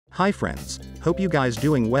Hi friends, hope you guys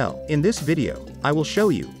doing well. In this video, I will show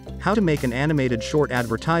you how to make an animated short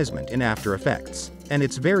advertisement in After Effects. And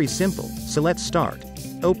it's very simple, so let's start.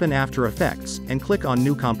 Open After Effects and click on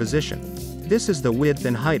New Composition. This is the width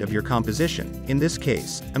and height of your composition. In this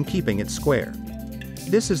case, I'm keeping it square.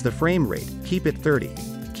 This is the frame rate, keep it 30.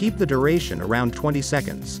 Keep the duration around 20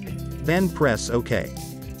 seconds. Then press OK.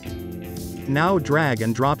 Now drag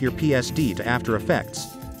and drop your PSD to After Effects.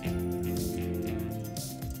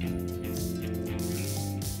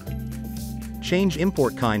 Change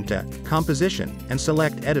import kind to composition and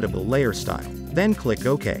select editable layer style. Then click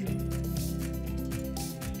OK.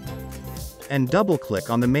 And double click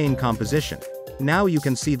on the main composition. Now you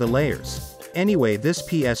can see the layers. Anyway, this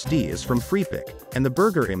PSD is from Freepik, and the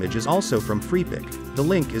burger image is also from Freepik. The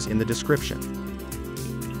link is in the description.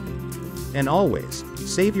 And always,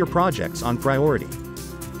 save your projects on priority.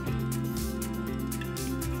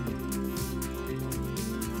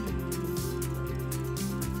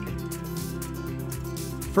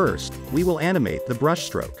 First, we will animate the brush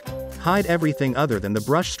stroke. Hide everything other than the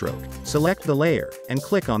brush stroke, select the layer, and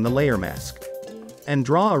click on the layer mask. And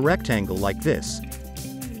draw a rectangle like this.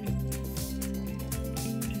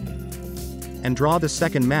 And draw the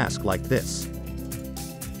second mask like this.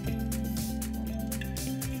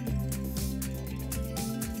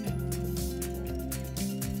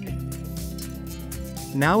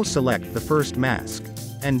 Now select the first mask.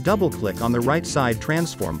 And double-click on the right side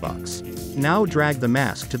transform box. Now drag the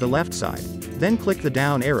mask to the left side. Then click the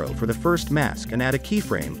down arrow for the first mask and add a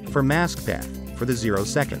keyframe for mask path for the 0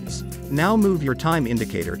 seconds. Now move your time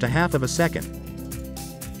indicator to half of a second.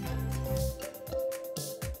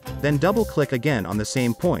 Then double-click again on the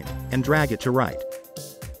same point and drag it to right.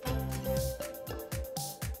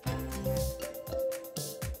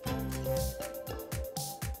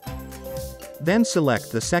 Then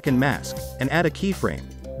select the second mask and add a keyframe.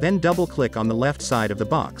 Then double-click on the left side of the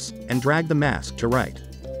box, and drag the mask to right.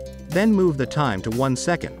 Then move the time to 1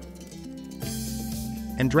 second.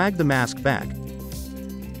 And drag the mask back.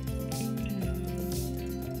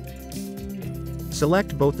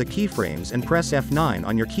 Select both the keyframes and press F9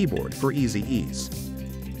 on your keyboard for easy ease.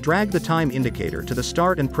 Drag the time indicator to the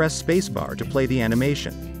start and press spacebar to play the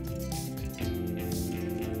animation.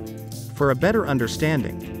 For a better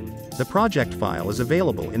understanding, the project file is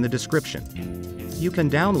available in the description. You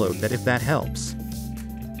can download that if that helps.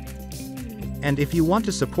 And if you want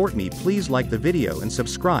to support me, please like the video and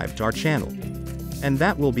subscribe to our channel. And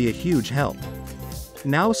that will be a huge help.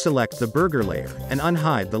 Now select the burger layer and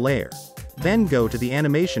unhide the layer. Then go to the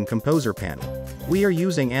Animation Composer panel. We are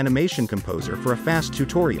using Animation Composer for a fast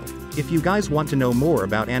tutorial. If you guys want to know more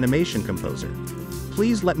about Animation Composer,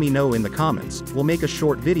 please let me know in the comments, we'll make a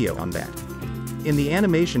short video on that. In the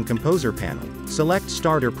Animation Composer panel, select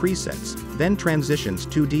Starter Presets, then Transitions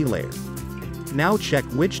 2D layer. Now check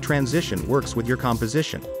which transition works with your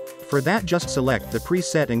composition. For that, just select the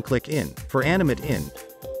preset and click In for Animate In,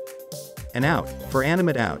 and Out for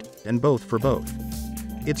Animate Out, and both for both.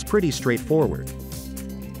 It's pretty straightforward.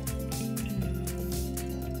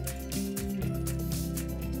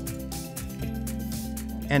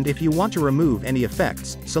 And if you want to remove any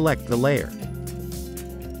effects, select the layer.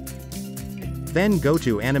 Then go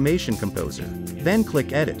to Animation Composer. Then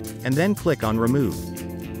click Edit, and then click on Remove.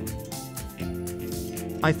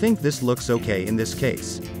 I think this looks okay in this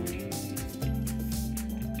case.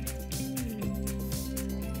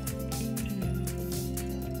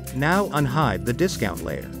 Now unhide the discount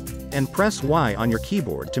layer. And press Y on your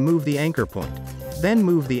keyboard to move the anchor point. Then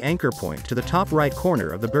move the anchor point to the top right corner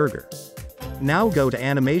of the burger. Now go to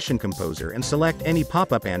Animation Composer and select any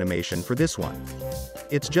pop-up animation for this one.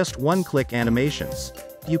 It's just one-click animations.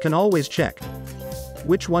 You can always check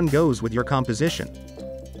which one goes with your composition.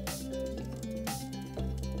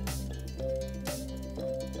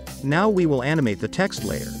 Now we will animate the text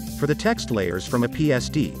layer. For the text layers from a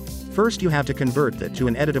PSD, first you have to convert that to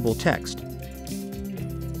an editable text.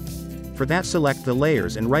 For that, select the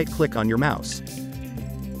layers and right-click on your mouse.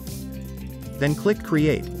 Then click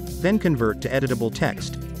Create, then Convert to Editable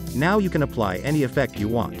Text. Now you can apply any effect you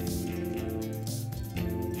want.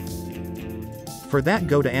 For that,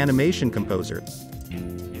 go to Animation Composer.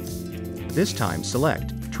 This time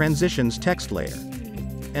select Transitions Text Layer.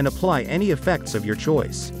 And apply any effects of your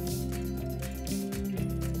choice.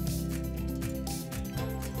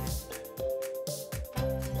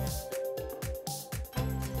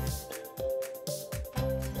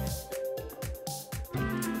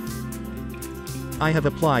 I have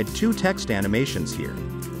applied 2 text animations here.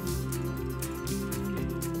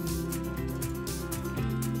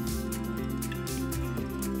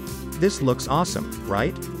 This looks awesome,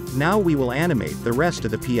 right? Now we will animate the rest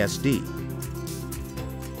of the PSD.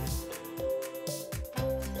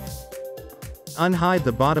 Unhide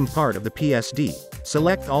the bottom part of the PSD,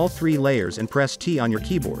 select all 3 layers and press T on your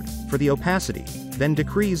keyboard for the opacity, then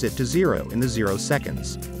decrease it to 0 in the 0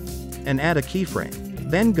 seconds. And add a keyframe.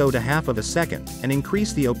 Then go to half of a second and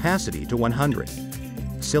increase the opacity to 100.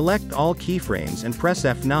 Select all keyframes and press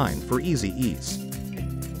F9 for easy ease.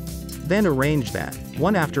 Then arrange that,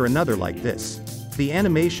 one after another like this. The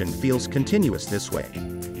animation feels continuous this way.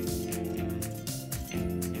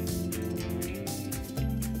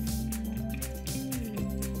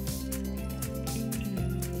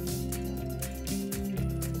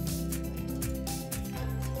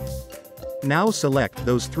 Now select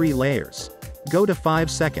those 3 layers. Go to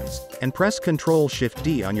 5 seconds, and press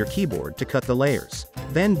Ctrl-Shift-D on your keyboard to cut the layers.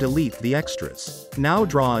 Then delete the extras. Now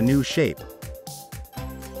draw a new shape.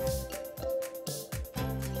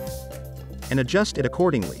 And adjust it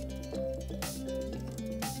accordingly.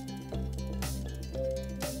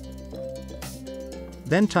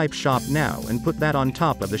 Then type Shop Now and put that on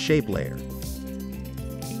top of the shape layer.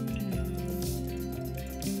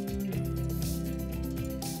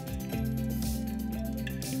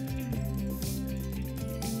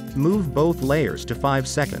 Move both layers to 5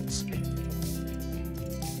 seconds.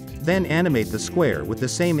 Then animate the square with the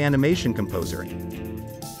same animation composer.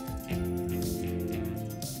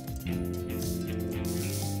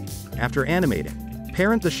 After animating,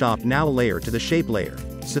 parent the Shop Now layer to the shape layer,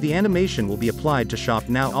 so the animation will be applied to Shop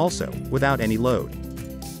Now also, without any load.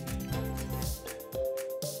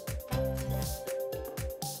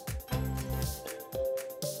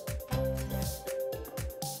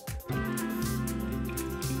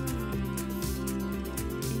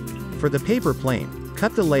 For the paper plane,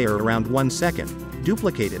 cut the layer around 1 second,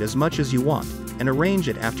 duplicate it as much as you want, and arrange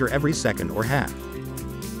it after every second or half.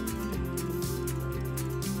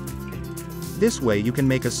 This way you can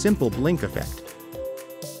make a simple blink effect.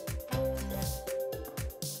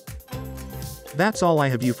 That's all I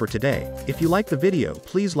have you for today. If you like the video,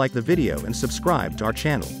 please like the video and subscribe to our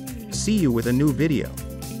channel. See you with a new video.